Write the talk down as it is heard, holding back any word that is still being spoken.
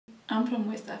I'm from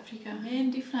West Africa. The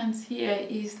main difference here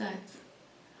is that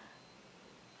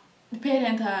the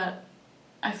parents are,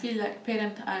 I feel like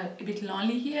parents are a bit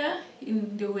lonely here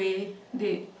in the way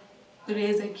they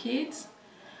raise their kids.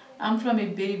 I'm from a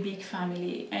very big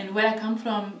family, and where I come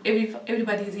from,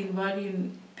 everybody is involved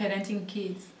in parenting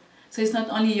kids. So it's not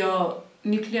only your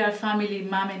nuclear family,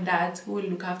 mom and dad, who will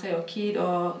look after your kid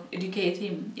or educate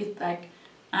him. It's like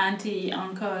auntie,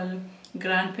 uncle,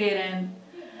 grandparent,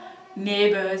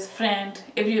 neighbors, friend,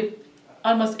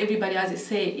 almost everybody has a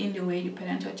say in the way you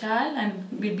parent your child and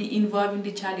will be involved in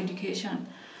the child education.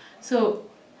 So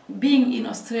being in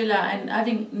Australia and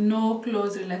having no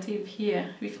close relative here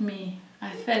with me,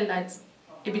 I felt that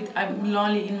I'm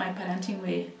lonely in my parenting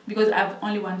way because I have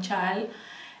only one child,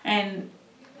 and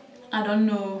I don't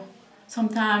know,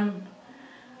 sometimes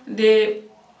the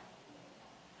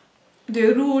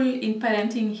rule in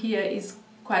parenting here is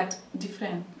quite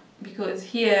different, because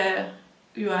here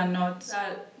you are not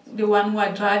the one who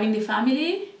are driving the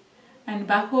family, and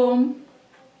back home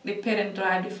the parent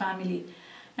drive the family.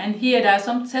 And here there are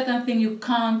some certain things you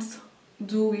can't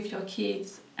do with your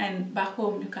kids, and back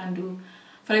home you can do.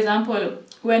 For example,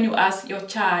 when you ask your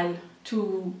child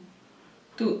to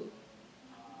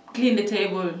clean the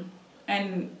table,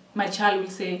 and my child will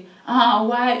say,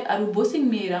 why are you bossing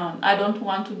me around? I don't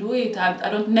want to do it. I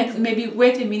don't, maybe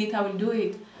wait a minute, I will do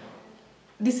it.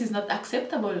 This is not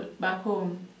acceptable back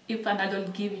home. If an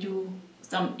adult gives you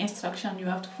some instruction, you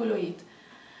have to follow it.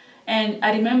 And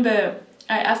I remember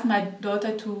I asked my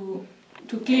daughter to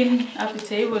clean up the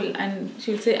table, and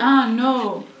she'll say,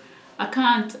 no, I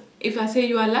can't. If I say,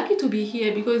 you are lucky to be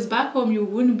here, because back home you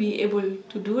wouldn't be able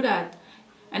to do that.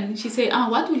 And she said,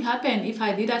 what will happen if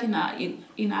I did that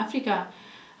in Africa?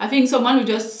 I think someone will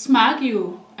just smack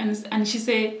you. And she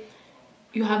said,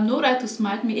 you have no right to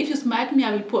smack me. If you smack me,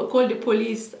 I will call the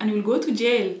police and you will go to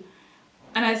jail.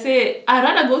 And I say, I'd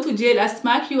rather go to jail and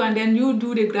smack you and then you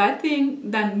do the right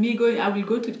thing than me going.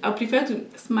 I prefer to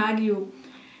smack you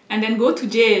and then go to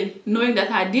jail, knowing that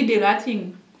I did the right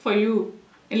thing for you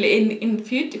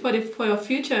for your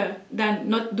future, than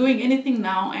not doing anything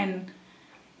now and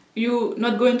you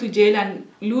not going to jail and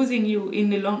losing you in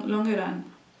the longer run.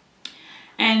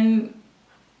 And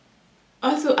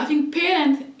also, I think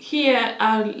parents here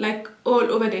are like all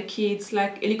over their kids,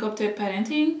 like helicopter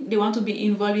parenting. They want to be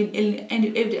involved in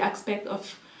every aspect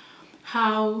of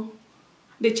how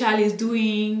the child is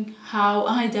doing, how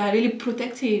they are really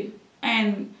protective.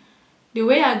 And the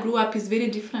way I grew up is very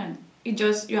different. It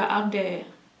just, you are out there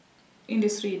in the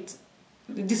street,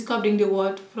 discovering the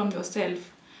world from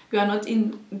yourself. You are not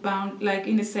bound like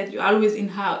in a set. You're always in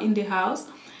the house,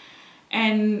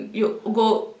 and you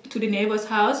go to the neighbor's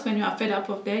house. When you are fed up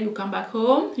of there, you come back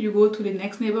home. You go to the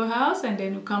next neighbor's house, and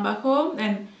then you come back home,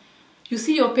 and you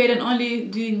see your parent only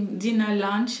during dinner,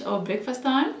 lunch, or breakfast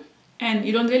time, and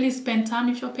you don't really spend time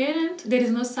with your parent. There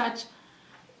is no such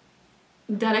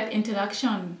direct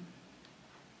interaction.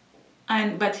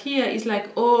 But here it's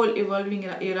like all evolving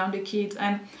around the kids,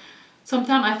 and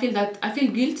sometimes I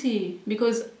feel guilty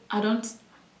because I don't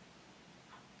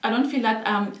feel that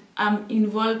I'm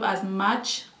involved as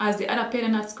much as the other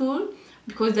parents at school,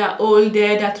 because they're all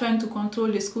there. They're trying to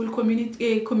control the school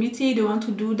committee. They want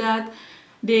to do that.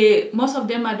 Most of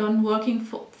them are done working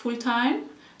full time,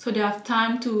 so they have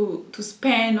time to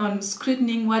spend on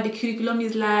scrutinizing what the curriculum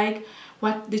is like,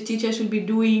 what the teacher should be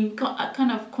doing,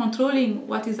 kind of controlling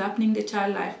what is happening in the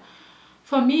child life.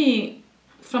 For me,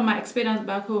 from my experience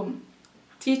back home,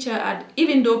 teacher,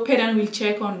 even though parents will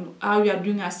check on how you are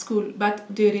doing at school, but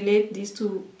they relate this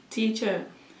to teacher.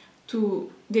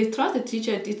 They trust the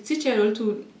teacher role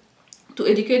to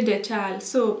educate their child.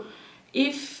 So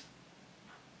if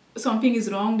something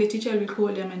is wrong, the teacher will call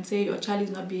them and say your child is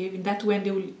not behaving. That's when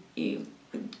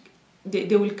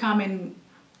they will come and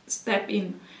step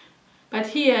in. But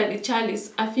here the child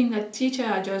is, I think that teachers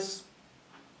are just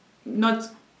not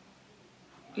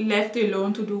left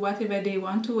alone to do whatever they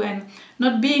want to, and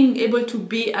not being able to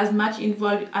be as much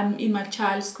involved in my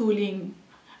child's schooling.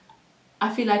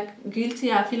 I feel like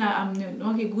guilty. I feel like I'm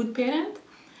not a good parent,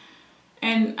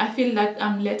 and I feel like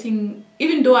I'm letting,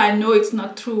 even though I know it's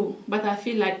not true, but I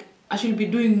feel like I should be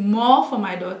doing more for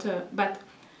my daughter, but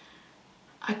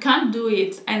I can't do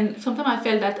it. And sometimes I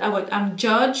felt that I'm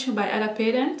judged by other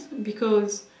parents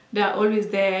because they are always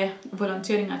there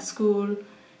volunteering at school,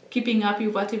 keeping up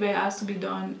with whatever has to be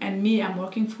done, and me, I'm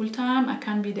working full-time, I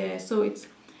can't be there. So it's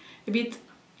a bit,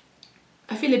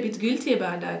 I feel a bit guilty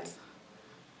about that.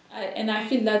 And I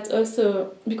feel that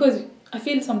also because I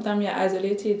feel sometimes you're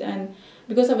isolated, and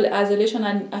because of the isolation,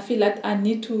 I feel like I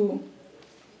need to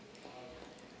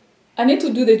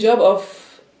do the job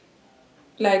of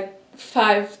like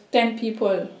 5, 10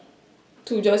 people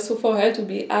to just for her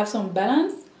to have some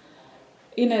balance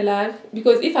in her life.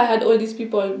 Because if I had all these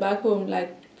people back home,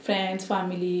 like friends,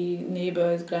 family,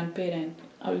 neighbors, grandparents,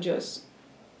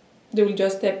 they will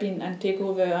just step in and take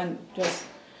over and just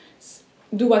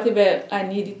do whatever I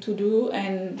needed to do,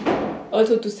 and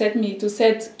also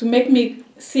to make me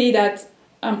see that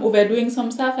I'm overdoing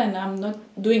some stuff and I'm not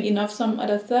doing enough some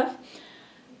other stuff.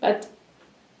 But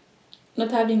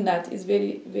not having that is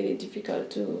very, very difficult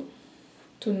to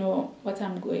know what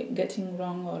I'm getting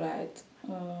wrong or right.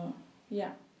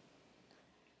 Yeah.